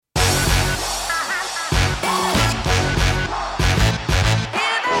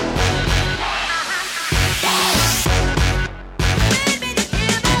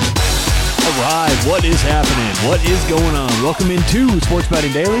What is happening? What is going on? Welcome into Sports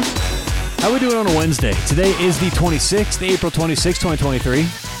Betting Daily. How are we doing on a Wednesday? Today is the 26th, April 26th, 2023.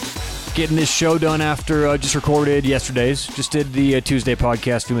 Getting this show done after just recorded yesterday's. Just did the Tuesday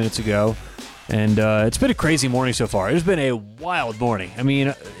podcast a few minutes ago. And it's been a crazy morning so far. It's been a wild morning. I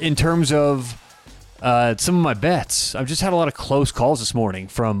mean, in terms of some of my bets, I've just had a lot of close calls this morning,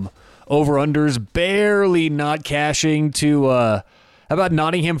 from over-unders barely not cashing to, how about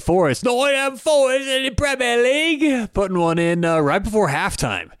Nottingham Forest? Nottingham Forest in the Premier League! Putting one in right before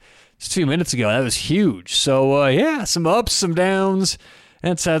halftime. Just a few minutes ago. That was huge. So, yeah, some ups, some downs.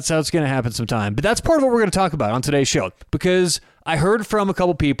 That's how it's going to happen sometime. But that's part of what we're going to talk about on today's show. Because I heard from a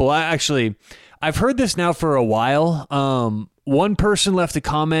couple people. I've heard this now for a while. One person left a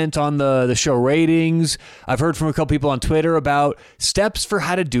comment on the show ratings. I've heard from a couple people on Twitter about steps for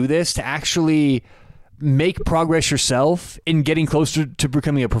how to do this to actually make progress yourself in getting closer to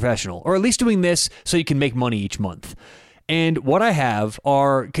becoming a professional, or at least doing this so you can make money each month. And what I have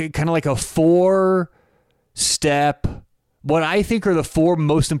are kind of like a 4-step, what I think are the 4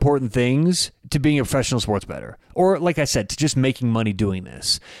 most important things to being a professional sports bettor, or like I said, to just making money doing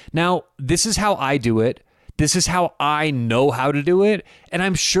this. Now, this is how I do it. This is how I know how to do it. And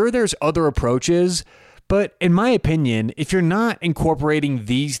I'm sure there's other approaches, but in my opinion, if you're not incorporating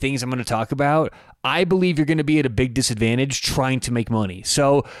these things I'm going to talk about, I believe you're going to be at a big disadvantage trying to make money.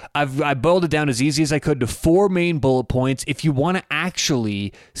 So I boiled it down as easy as I could to 4 main bullet points. If you want to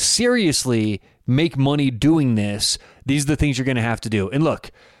actually seriously make money doing this, these are the things you're going to have to do. And look,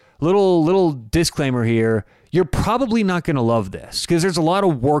 little disclaimer here. You're probably not going to love this because there's a lot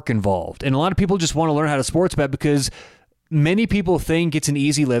of work involved. And a lot of people just want to learn how to sports bet because many people think it's an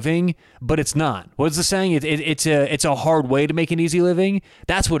easy living, but it's not. What's the saying? It's a hard way to make an easy living.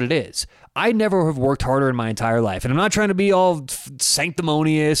 That's what it is. I never have worked harder in my entire life. And I'm not trying to be all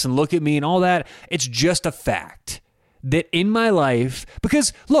sanctimonious and look at me and all that. It's just a fact that in my life,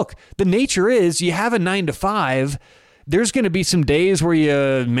 because look, the nature is you have a 9 to 5. There's going to be some days where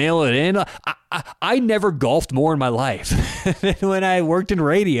you mail it in. I never golfed more in my life than when I worked in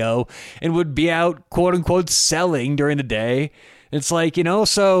radio and would be out, quote unquote, selling during the day. It's like,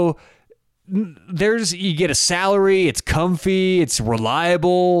 so you get a salary, it's comfy, it's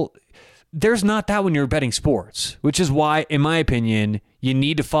reliable. There's not that when you're betting sports, which is why, in my opinion, you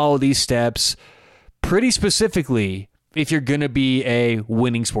need to follow these steps pretty specifically if you're going to be a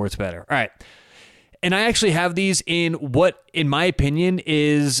winning sports bettor. All right. And I actually have these in what, in my opinion,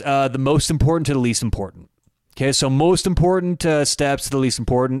 is the most important to the least important. Okay, so most important steps to the least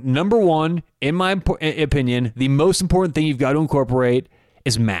important. Number 1, in my opinion, the most important thing you've got to incorporate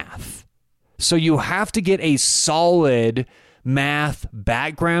is math. So you have to get a solid math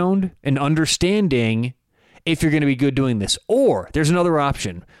background and understanding if you're going to be good doing this. Or there's another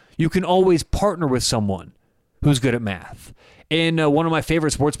option. You can always partner with someone who's good at math. In one of my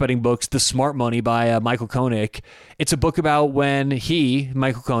favorite sports betting books, The Smart Money by Michael Koenig, it's a book about when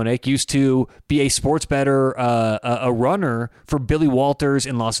Michael Koenig, used to be a sports bettor, a runner for Billy Walters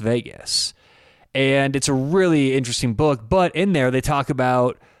in Las Vegas. And it's a really interesting book, but in there they talk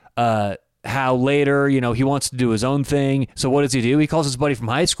about how later, he wants to do his own thing. So what does he do? He calls his buddy from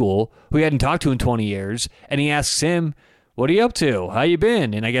high school, who he hadn't talked to in 20 years, and he asks him, "What are you up to? How you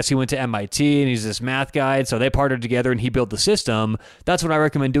been?" And I guess he went to MIT and he's this math guy. So they partnered together and he built the system. That's what I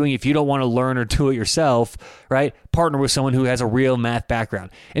recommend doing if you don't want to learn or do it yourself, right? Partner with someone who has a real math background.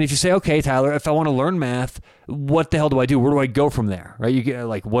 And if you say, okay, Tyler, if I want to learn math, what the hell do I do? Where do I go from there, right? You get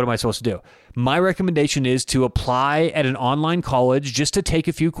what am I supposed to do? My recommendation is to apply at an online college just to take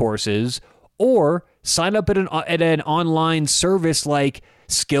a few courses, or sign up at an online service like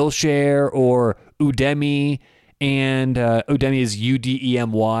Skillshare or Udemy. And Udemy is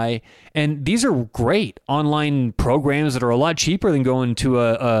Udemy. And these are great online programs that are a lot cheaper than going to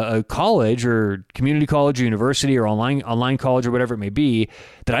a college or community college or university or online college or whatever it may be,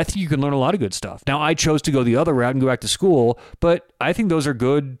 that I think you can learn a lot of good stuff. Now, I chose to go the other route and go back to school, but I think those are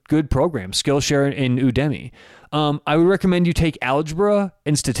good programs, Skillshare and Udemy. I would recommend you take algebra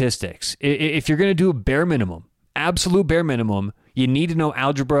and statistics. If you're going to do a bare minimum, absolute bare minimum, you need to know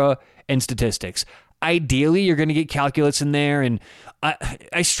algebra and statistics. Ideally, you're going to get calculus in there, and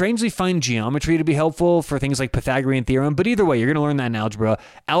I strangely find geometry to be helpful for things like Pythagorean theorem, but either way, you're going to learn that in algebra.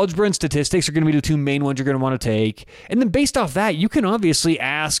 Algebra and statistics are going to be the 2 main ones you're going to want to take, and then based off that, you can obviously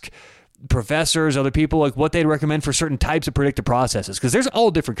ask professors, other people, like what they'd recommend for certain types of predictive processes, because there's all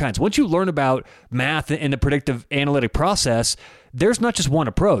different kinds. Once you learn about math and the predictive analytic process, there's not just one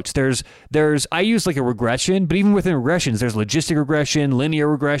approach. I use like a regression, but even within regressions, there's logistic regression, linear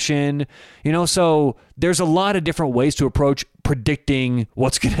regression, so there's a lot of different ways to approach predicting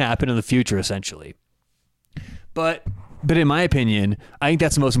what's going to happen in the future, essentially. But in my opinion, I think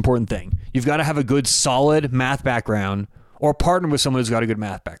that's the most important thing. You've got to have a good, solid math background or partner with someone who's got a good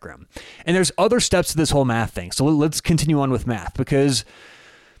math background. And there's other steps to this whole math thing. So let's continue on with math, because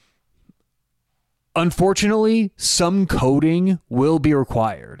unfortunately, some coding will be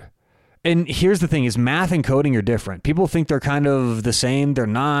required. And here's the thing is math and coding are different. People think they're kind of the same. They're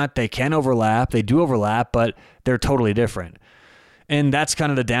not. They can overlap. They do overlap, but they're totally different. And that's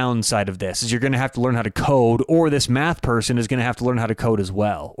kind of the downside of this, is you're going to have to learn how to code, or this math person is going to have to learn how to code as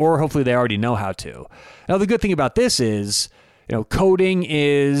well. Or hopefully they already know how to. Now, the good thing about this is, coding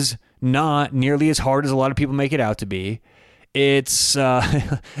is not nearly as hard as a lot of people make it out to be. It's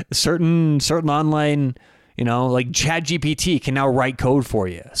certain online, like ChatGPT can now write code for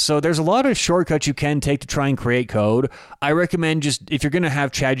you. So there's a lot of shortcuts you can take to try and create code. I recommend just, if you're going to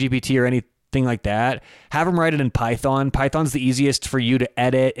have ChatGPT or anything like that, have them write it in Python. Python's the easiest for you to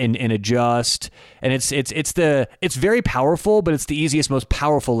edit and adjust, and it's very powerful, but it's the easiest, most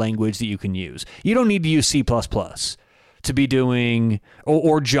powerful language that you can use. You don't need to use C++ to be doing,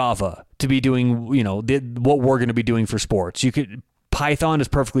 or Java to be doing, what we're going to be doing for sports. Python is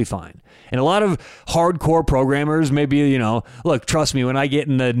perfectly fine. And a lot of hardcore programmers, maybe, look, trust me, when I get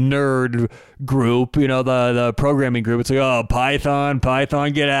in the nerd group, the programming group, it's like, oh, Python,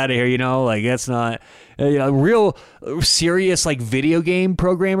 get out of here, that's not, real serious, like, video game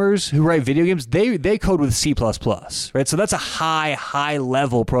programmers who write video games, they code with C++, right? So that's a high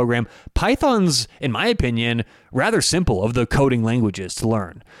level program. Python's, in my opinion, rather simple of the coding languages to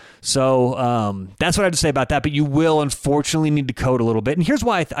learn. So that's what I have to say about that. But you will unfortunately need to code a little bit. And here's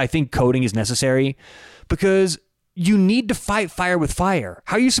why I think coding is necessary, because you need to fight fire with fire.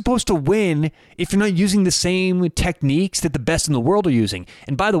 How are you supposed to win if you're not using the same techniques that the best in the world are using?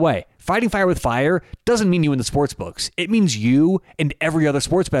 And by the way, fighting fire with fire doesn't mean you in the sports books. It means you and every other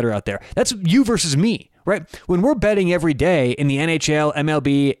sports bettor out there. That's you versus me, right? When we're betting every day in the NHL,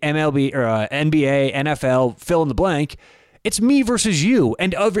 MLB, or NBA, NFL, fill in the blank, it's me versus you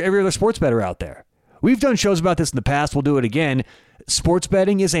and every other sports bettor out there. We've done shows about this in the past. We'll do it again. Sports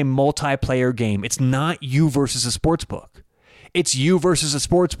betting is a multiplayer game. It's not you versus a sports book. It's you versus a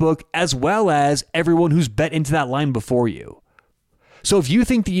sports book, as well as everyone who's bet into that line before you. So if you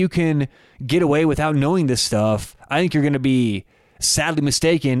think that you can get away without knowing this stuff, I think you're going to be sadly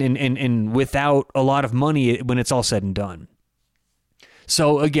mistaken and without a lot of money when it's all said and done.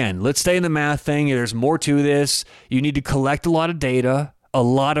 So again, let's stay in the math thing. There's more to this. You need to collect a lot of data.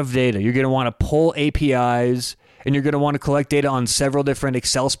 You're going to want to pull APIs, and you're going to want to collect data on several different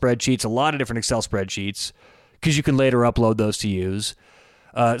Excel spreadsheets, a lot of different Excel spreadsheets, because you can later upload those to use.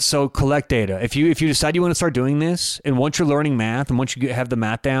 So collect data. If you decide you want to start doing this, and once you're learning math, and once you have the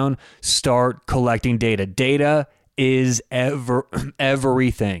math down, start collecting data. Data is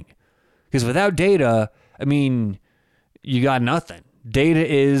everything. Because without data, you got nothing. Data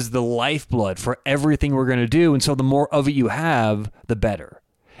is the lifeblood for everything we're going to do, and so the more of it you have, the better.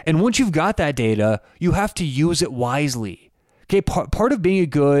 And once you've got that data, you have to use it wisely. Okay, part of being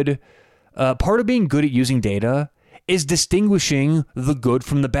good at using data is distinguishing the good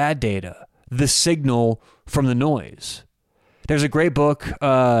from the bad data, the signal from the noise. There's a great book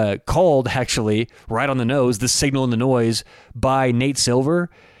called, actually, right on the nose, The Signal and the Noise by Nate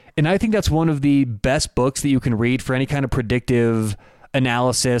Silver. And I think that's one of the best books that you can read for any kind of predictive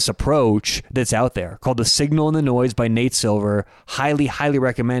analysis approach that's out there, called The Signal and the Noise by Nate Silver. Highly, highly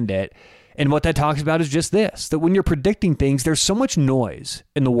recommend it. And what that talks about is just this, that when you're predicting things, there's so much noise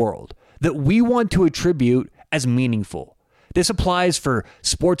in the world that we want to attribute as meaningful. This applies for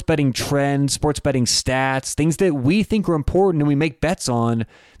sports betting trends, sports betting stats, things that we think are important and we make bets on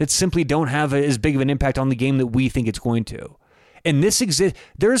that simply don't have as big of an impact on the game that we think it's going to. And this exists.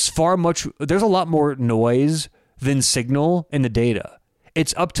 There's a lot more noise than signal in the data.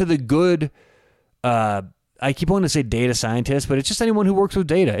 It's up to the good, I keep wanting to say data scientists, but it's just anyone who works with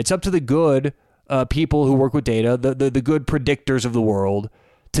data. It's up to the good people who work with data, the good predictors of the world,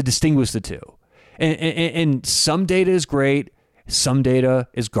 to distinguish the two. And some data is great, some data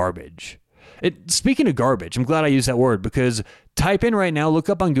is garbage. Speaking of garbage, I'm glad I used that word, because type in right now, look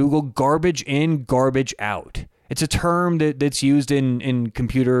up on Google, garbage in, garbage out. It's a term that's used in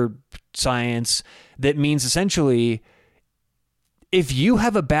computer science that means essentially, if you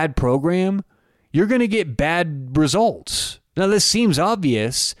have a bad program, you're going to get bad results. Now, this seems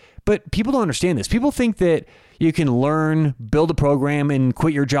obvious, but people don't understand this. People think that you can learn, build a program, and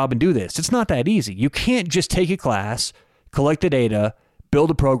quit your job and do this. It's not that easy. You can't just take a class, collect the data,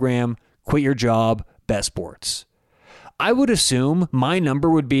 build a program, quit your job, bet sports. I would assume my number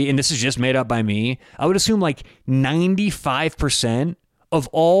would be, and this is just made up by me, I would assume like 95% of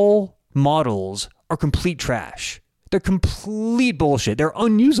all models are complete trash. They're complete bullshit. They're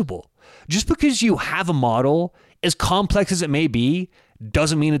unusable. Just because you have a model, as complex as it may be,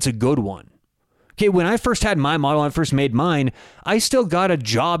 doesn't mean it's a good one. Okay, when I first had my model, I first made mine, I still got a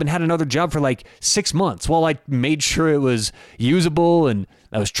job and had another job for like 6 months while I made sure it was usable and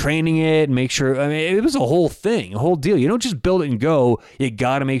I was training it and make sure, I mean, it was a whole thing, a whole deal. You don't just build it and go, you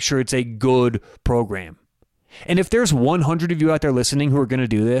got to make sure it's a good program. And if there's 100 of you out there listening who are going to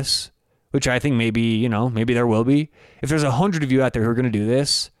do this, which I think maybe there will be, if there's 100 of you out there who are going to do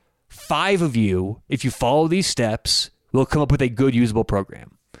this, 5 of you, if you follow these steps, will come up with a good usable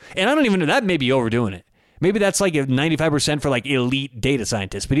program. And I don't even know, that may be overdoing it. Maybe that's like a 95% for like elite data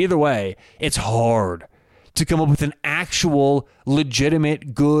scientists. But either way, it's hard to come up with an actual,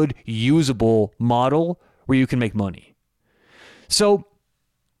 legitimate, good, usable model where you can make money. So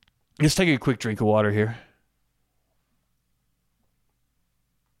let's take a quick drink of water here.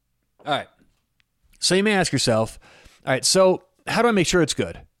 All right. So you may ask yourself, all right, so how do I make sure it's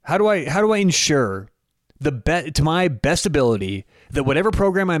good? How do I ensure to my best ability that whatever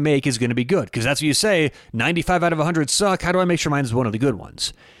program I make is going to be good? Because that's what you say, 95 out of 100 suck. How do I make sure mine is one of the good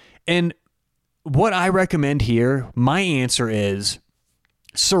ones? And what I recommend here, my answer is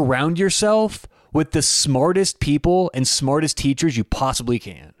surround yourself with the smartest people and smartest teachers you possibly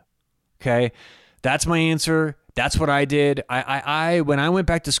can. Okay? That's my answer. That's what I did. I when I went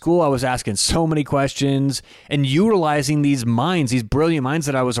back to school, I was asking so many questions and utilizing these minds, these brilliant minds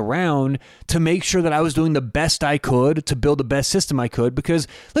that I was around to make sure that I was doing the best I could to build the best system I could. Because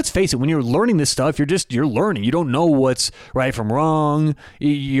let's face it, when you're learning this stuff, you're learning. You don't know what's right from wrong.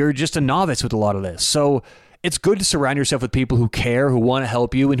 You're just a novice with a lot of this. So it's good to surround yourself with people who care, who want to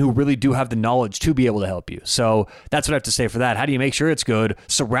help you, and who really do have the knowledge to be able to help you. So that's what I have to say for that. How do you make sure it's good?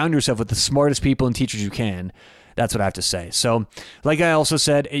 Surround yourself with the smartest people and teachers you can. That's what I have to say. So like I also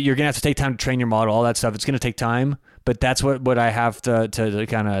said, you're going to have to take time to train your model, all that stuff. It's going to take time, but that's what I have to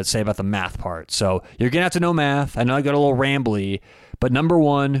kind of say about the math part. So you're going to have to know math. I know I got a little rambly, but number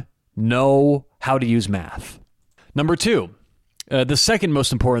 1, know how to use math. Number 2, the second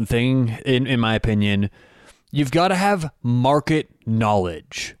most important thing, in my opinion, you've got to have market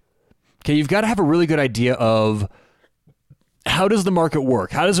knowledge. Okay, you've got to have a really good idea of how does the market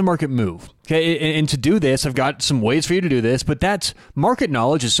work? How does the market move? Okay, and to do this, I've got some ways for you to do this, but that's market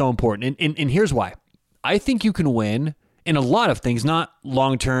knowledge is so important. And here's why. I think you can win in a lot of things, not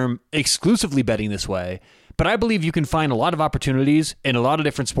long-term exclusively betting this way, but I believe you can find a lot of opportunities in a lot of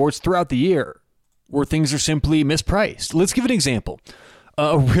different sports throughout the year where things are simply mispriced. Let's give an example.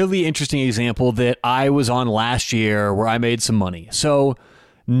 A really interesting example that I was on last year where I made some money. So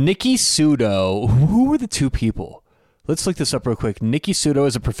Nikki Sudo, who were the two people? Let's look this up real quick. Nikki Sudo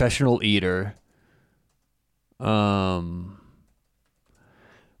is a professional eater. Okay,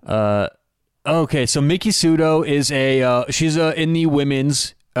 so Nikki Sudo is she's in the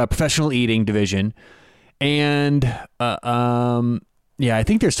women's professional eating division, and yeah, I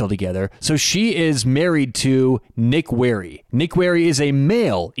think they're still together. So she is married to Nick Wary. Nick Wary is a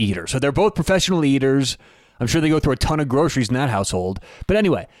male eater, so they're both professional eaters. I'm sure they go through a ton of groceries in that household. But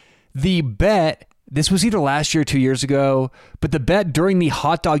anyway, the bet. This was either last year or 2 years ago, but the bet during the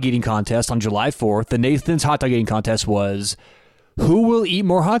hot dog eating contest on July 4th, the Nathan's hot dog eating contest, was who will eat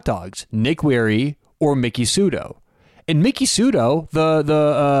more hot dogs, Nick Wary or Mickey Sudo? And Mickey Sudo,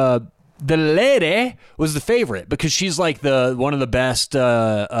 the lady, was the favorite because she's like one of the best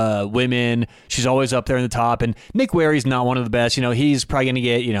women. She's always up there in the top. And Nick Wary's not one of the best. You know, he's probably going to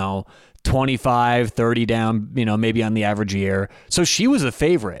get, 25, 30 down, maybe on the average year. So she was the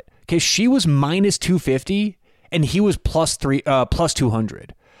favorite. Okay, she was minus 250 and he was plus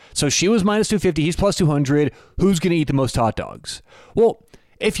 200. So she was minus 250, he's plus 200. Who's going to eat the most hot dogs? Well,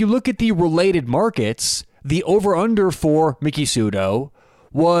 if you look at the related markets, the over-under for Mickey Sudo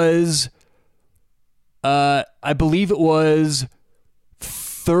was, I believe it was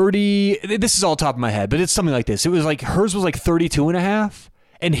 30. This is all top of my head, but it's something like this. It was like, hers was like 32 and a half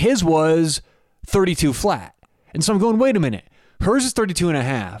and his was 32 flat. And so I'm going, wait a minute. Hers is 32 and a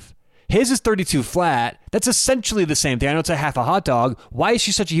half. His is 32 flat. That's essentially the same thing. I know it's a half a hot dog. Why is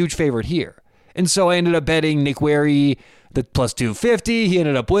she such a huge favorite here? And so I ended up betting Nick Wary the plus 250. He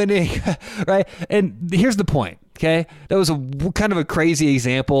ended up winning, right? And here's the point, okay? That was kind of a crazy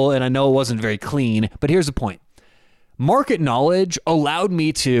example, and I know it wasn't very clean, but here's the point. Market knowledge allowed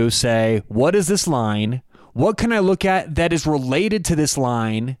me to say, what is this line? What can I look at that is related to this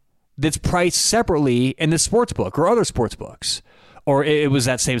line that's priced separately in the sports book or other sports books? Or it was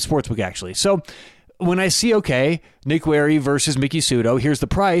that same sports book, actually. So when I see, okay, Nick Wary versus Mickey Sudo, here's the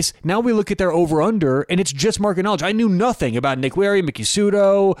price. Now we look at their over-under, and it's just market knowledge. I knew nothing about Nick Wary, Mickey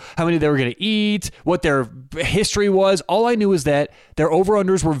Sudo, how many they were going to eat, what their history was. All I knew is that their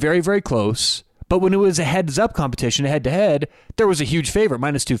over-unders were very, very close. But when it was a heads-up competition, a head-to-head, there was a huge favorite,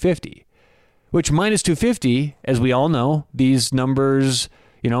 minus 250. Which minus 250, as we all know, these numbers,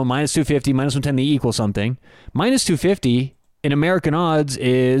 minus 250, minus 110, they equal something. Minus 250 in American odds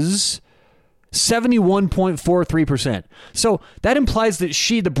is 71.43%. So that implies that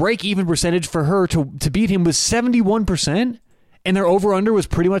the break-even percentage for her to beat him was 71%, and their over-under was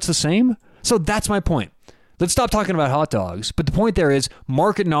pretty much the same. So that's my point. Let's stop talking about hot dogs. But the point there is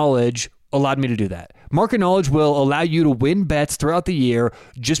market knowledge allowed me to do that. Market knowledge will allow you to win bets throughout the year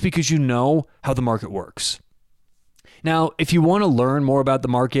just because you know how the market works. Now, if you want to learn more about the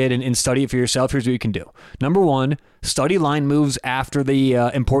market and study it for yourself, here's what you can do. Number one, study line moves after the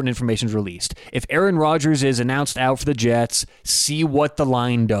important information is released. If Aaron Rodgers is announced out for the Jets, see what the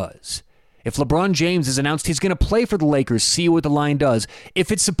line does. If LeBron James is announced he's going to play for the Lakers, see what the line does.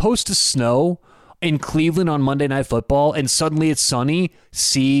 If it's supposed to snow in Cleveland on Monday Night Football and suddenly it's sunny,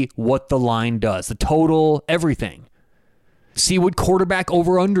 see what the line does. The total, everything. See what quarterback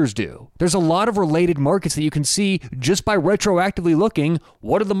over-unders do. There's a lot of related markets that you can see just by retroactively looking,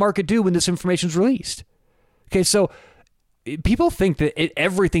 what did the market do when this information is released? Okay, so people think that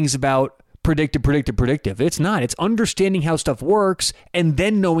everything's about predictive. It's not. It's understanding how stuff works and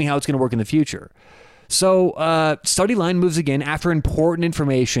then knowing how it's going to work in the future. So study line moves again after important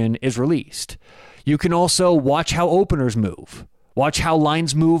information is released. You can also watch how openers move. Watch how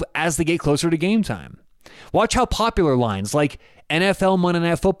lines move as they get closer to game time. Watch how popular lines like NFL Monday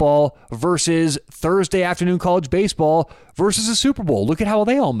Night Football versus Thursday afternoon college baseball versus a Super Bowl. Look at how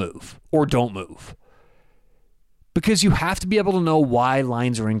they all move or don't move. Because you have to be able to know why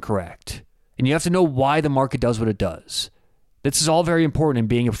lines are incorrect. And you have to know why the market does what it does. This is all very important in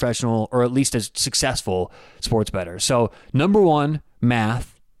being a professional or at least a successful sports bettor. So number one,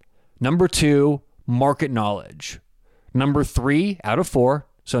 math. Number two, market knowledge. Number three out of four.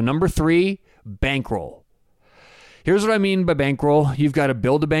 So number three, bankroll. Here's what I mean by bankroll. You've got to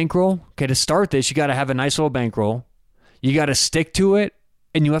build a bankroll. Okay, to start this, you got to have a nice little bankroll. You got to stick to it,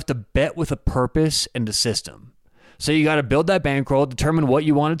 and you have to bet with a purpose and a system. So you got to build that bankroll, determine what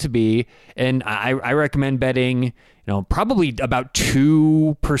you want it to be, and I recommend betting, probably about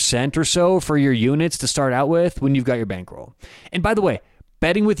 2% or so for your units to start out with when you've got your bankroll. And by the way,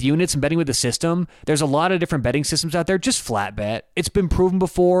 betting with units and betting with the system, there's a lot of different betting systems out there. Just flat bet. It's been proven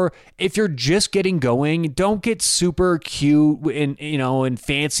before. If you're just getting going, don't get super cute and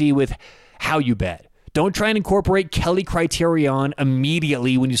fancy with how you bet. Don't try and incorporate Kelly criterion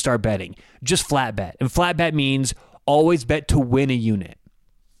immediately when you start betting. Just flat bet. And flat bet means always bet to win a unit.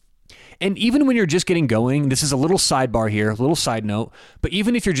 And even when you're just getting going, this is a little sidebar here, a little side note, but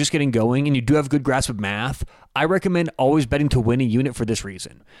even if you're just getting going and you do have a good grasp of math, I recommend always betting to win a unit for this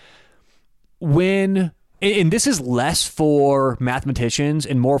reason. And this is less for mathematicians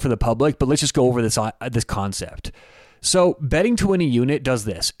and more for the public, but let's just go over this concept. So betting to win a unit does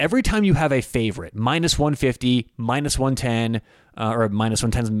this. Every time you have a favorite, minus 150, minus 110, or minus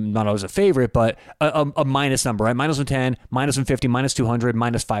 110 is not always a favorite, but a minus number, right? Minus 110, minus 150, minus 200,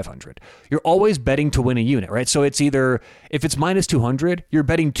 minus 500. You're always betting to win a unit, right? So it's either, if it's minus 200, you're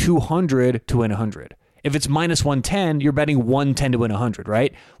betting 200 to win 100. If it's minus 110, you're betting 110 to win 100,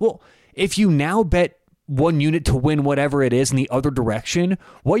 right? Well, if you now bet one unit to win whatever it is in the other direction,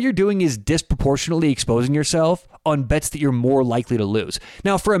 what you're doing is disproportionately exposing yourself on bets that you're more likely to lose.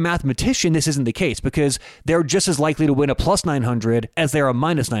 Now, for a mathematician, this isn't the case because they're just as likely to win a plus 900 as they are a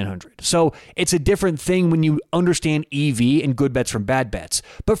minus 900. So it's a different thing when you understand EV and good bets from bad bets.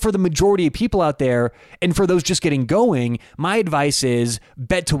 But for the majority of people out there, and for those just getting going, my advice is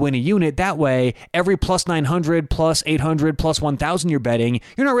bet to win a unit. That way, every plus 900, plus 800, plus 1,000 you're betting,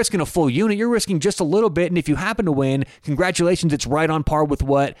 you're not risking a full unit. You're risking just a little bit. And if you happen to win, congratulations, it's right on par with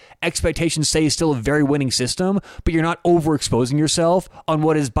what expectations say is still a very winning system. But you're not overexposing yourself on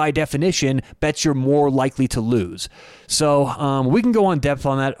what is by definition bets you're more likely to lose. So we can go on depth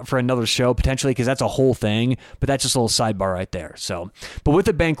on that for another show potentially because that's a whole thing, but that's just a little sidebar right there. So, but with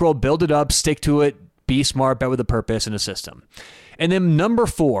the bankroll, build it up, stick to it, be smart, bet with a purpose and a system. And then number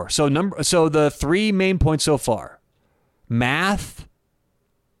four. So the three main points so far: math.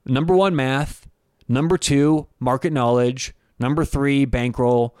 Number one, math. Number two, market knowledge. Number three,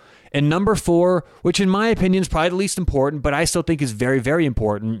 bankroll. And number four, which in my opinion is probably the least important, but I still think is very, very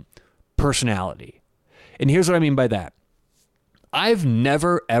important, personality. And here's what I mean by that. I've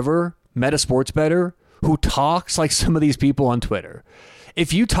never, ever met a sports bettor who talks like some of these people on Twitter.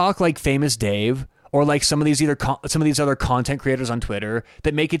 If you talk like Famous Dave or like some of these other content creators on Twitter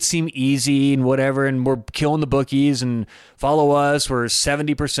that make it seem easy and whatever, and we're killing the bookies and follow us, we're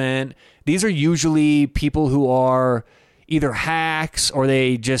 70%. These are usually people who are either hacks or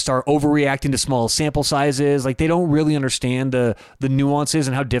they just are overreacting to small sample sizes. Like they don't really understand the nuances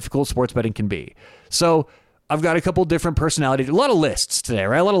and how difficult sports betting can be. So I've got a couple different personalities, a lot of lists today,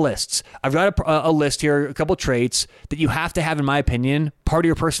 right? A lot of lists. I've got a list here, a couple traits that you have to have, in my opinion, part of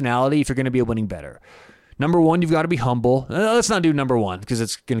your personality if you're going to be a winning bettor. Number one, you've got to be humble. Let's not do number one because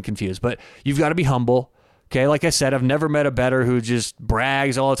it's going to confuse, but you've got to be humble. Okay, like I said, I've never met a bettor who just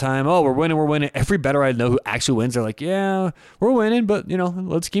brags all the time. Oh, we're winning, we're winning. Every bettor I know who actually wins, they're like, yeah, we're winning, but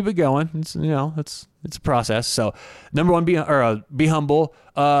let's keep it going. It's it's a process. So, number one, be humble.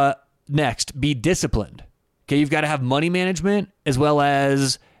 Next, be disciplined. Okay, you've got to have money management as well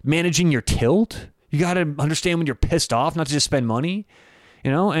as managing your tilt. You got to understand when you're pissed off, not to just spend money,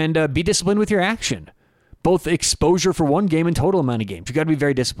 and be disciplined with your action. Both exposure for one game and total amount of games. You got to be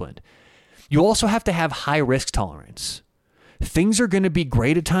very disciplined. You also have to have high risk tolerance. Things are going to be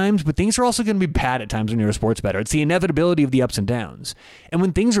great at times, but things are also going to be bad at times when you're a sports bettor. It's the inevitability of the ups and downs. And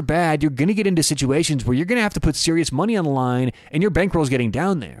when things are bad, you're going to get into situations where you're going to have to put serious money on the line and your bankroll's getting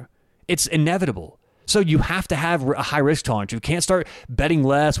down there. It's inevitable. So you have to have a high risk tolerance. You can't start betting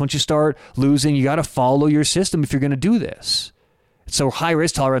less. Once you start losing, you got to follow your system if you're going to do this. So high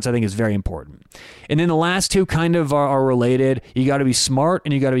risk tolerance, I think, is very important. And then the last two kind of are related. You got to be smart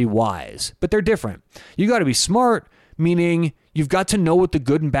and you got to be wise, but they're different. You got to be smart, meaning you've got to know what the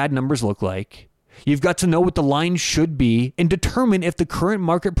good and bad numbers look like. You've got to know what the line should be and determine if the current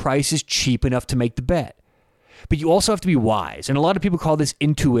market price is cheap enough to make the bet. But you also have to be wise. And a lot of people call this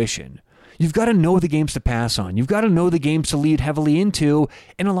intuition. You've got to know the games to pass on. You've got to know the games to lead heavily into.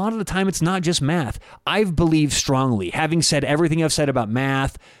 And a lot of the time, it's not just math. I've believed strongly, having said everything I've said about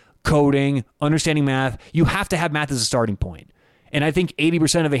math, coding, understanding math, you have to have math as a starting point. And I think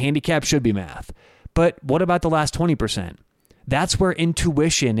 80% of a handicap should be math. But what about the last 20%? That's where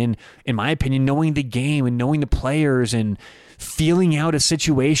intuition and, in my opinion, knowing the game and knowing the players and feeling out a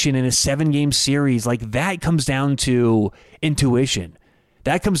situation in a 7-game series, like that comes down to intuition.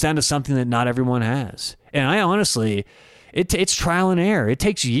 That comes down to something that not everyone has. And I honestly, it's trial and error. It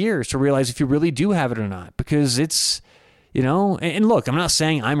takes years to realize if you really do have it or not, because it's, and look, I'm not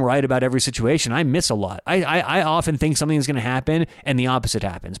saying I'm right about every situation. I miss a lot. I often think something is going to happen and the opposite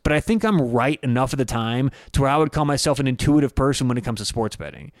happens. But I think I'm right enough of the time to where I would call myself an intuitive person when it comes to sports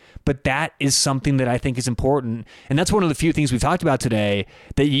betting. But that is something that I think is important. And that's one of the few things we've talked about today,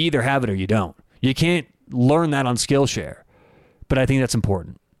 that you either have it or you don't. You can't learn that on Skillshare. But I think that's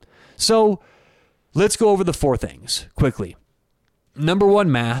important. So let's go over the 4 things quickly. Number 1,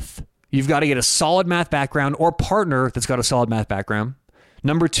 math. You've got to get a solid math background or partner that's got a solid math background.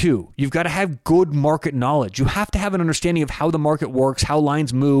 Number 2, you've got to have good market knowledge. You have to have an understanding of how the market works, how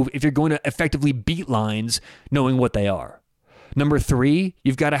lines move, if you're going to effectively beat lines, knowing what they are. Number 3,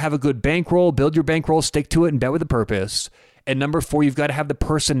 you've got to have a good bankroll, build your bankroll, stick to it, and bet with a purpose. And number 4, you've got to have the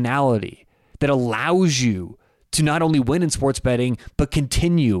personality that allows you to not only win in sports betting, but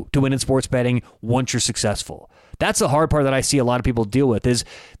continue to win in sports betting once you're successful. That's the hard part that I see a lot of people deal with is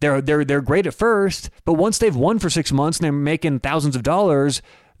they're great at first, but once they've won for 6 months and they're making thousands of dollars,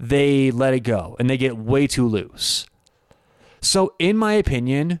 they let it go and they get way too loose. So in my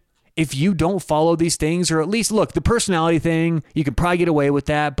opinion, if you don't follow these things, or at least look, the personality thing, you can probably get away with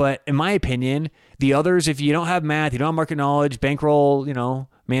that. But in my opinion, the others, if you don't have math, you don't have market knowledge, bankroll,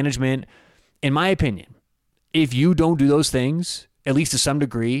 management, in my opinion, if you don't do those things, at least to some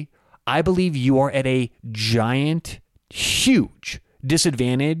degree, I believe you are at a giant, huge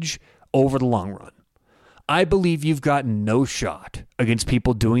disadvantage over the long run. I believe you've got no shot against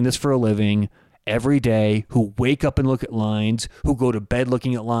people doing this for a living every day, who wake up and look at lines, who go to bed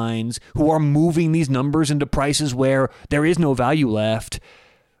looking at lines, who are moving these numbers into prices where there is no value left.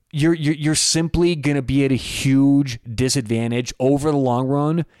 You're simply going to be at a huge disadvantage over the long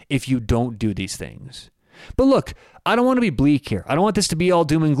run if you don't do these things. But look, I don't want to be bleak here. I don't want this to be all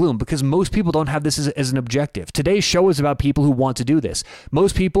doom and gloom because most people don't have this as an objective. Today's show is about people who want to do this.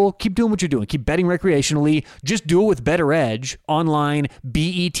 Most people keep doing what you're doing. Keep betting recreationally. Just do it with Bettor Edge online,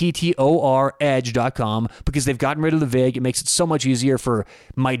 Bettor edge.com, because they've gotten rid of the VIG. It makes it so much easier for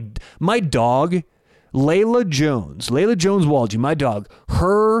my dog, Layla Jones Walgie, my dog.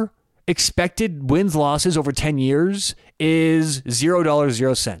 Her expected wins losses over 10 years is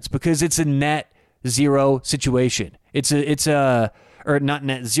 $0.00 because it's a net zero situation. It's a or not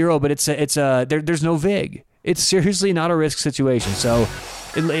net zero, but there's no VIG. It's seriously not a risk situation. So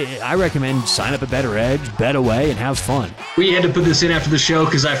I recommend sign up at Bettor Edge, bet away, and have fun. We had to put this in after the show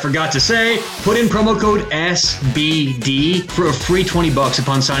because I forgot to say, put in promo code SBD for a free $20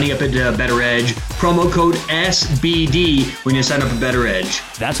 upon signing up at Bettor Edge. Promo code SBD when you sign up at Bettor Edge.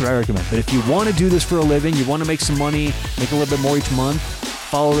 That's what I recommend. But if you want to do this for a living, you want to make some money, make a little bit more each month,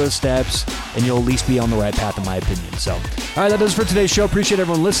 follow those steps, and you'll at least be on the right path, in my opinion. So, all right, that does it for today's show. Appreciate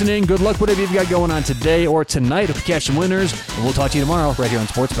everyone listening. Good luck, whatever you've got going on today or tonight. Hope you catch some winners, and we'll talk to you tomorrow right here on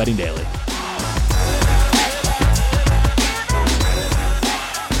Sports Betting Daily.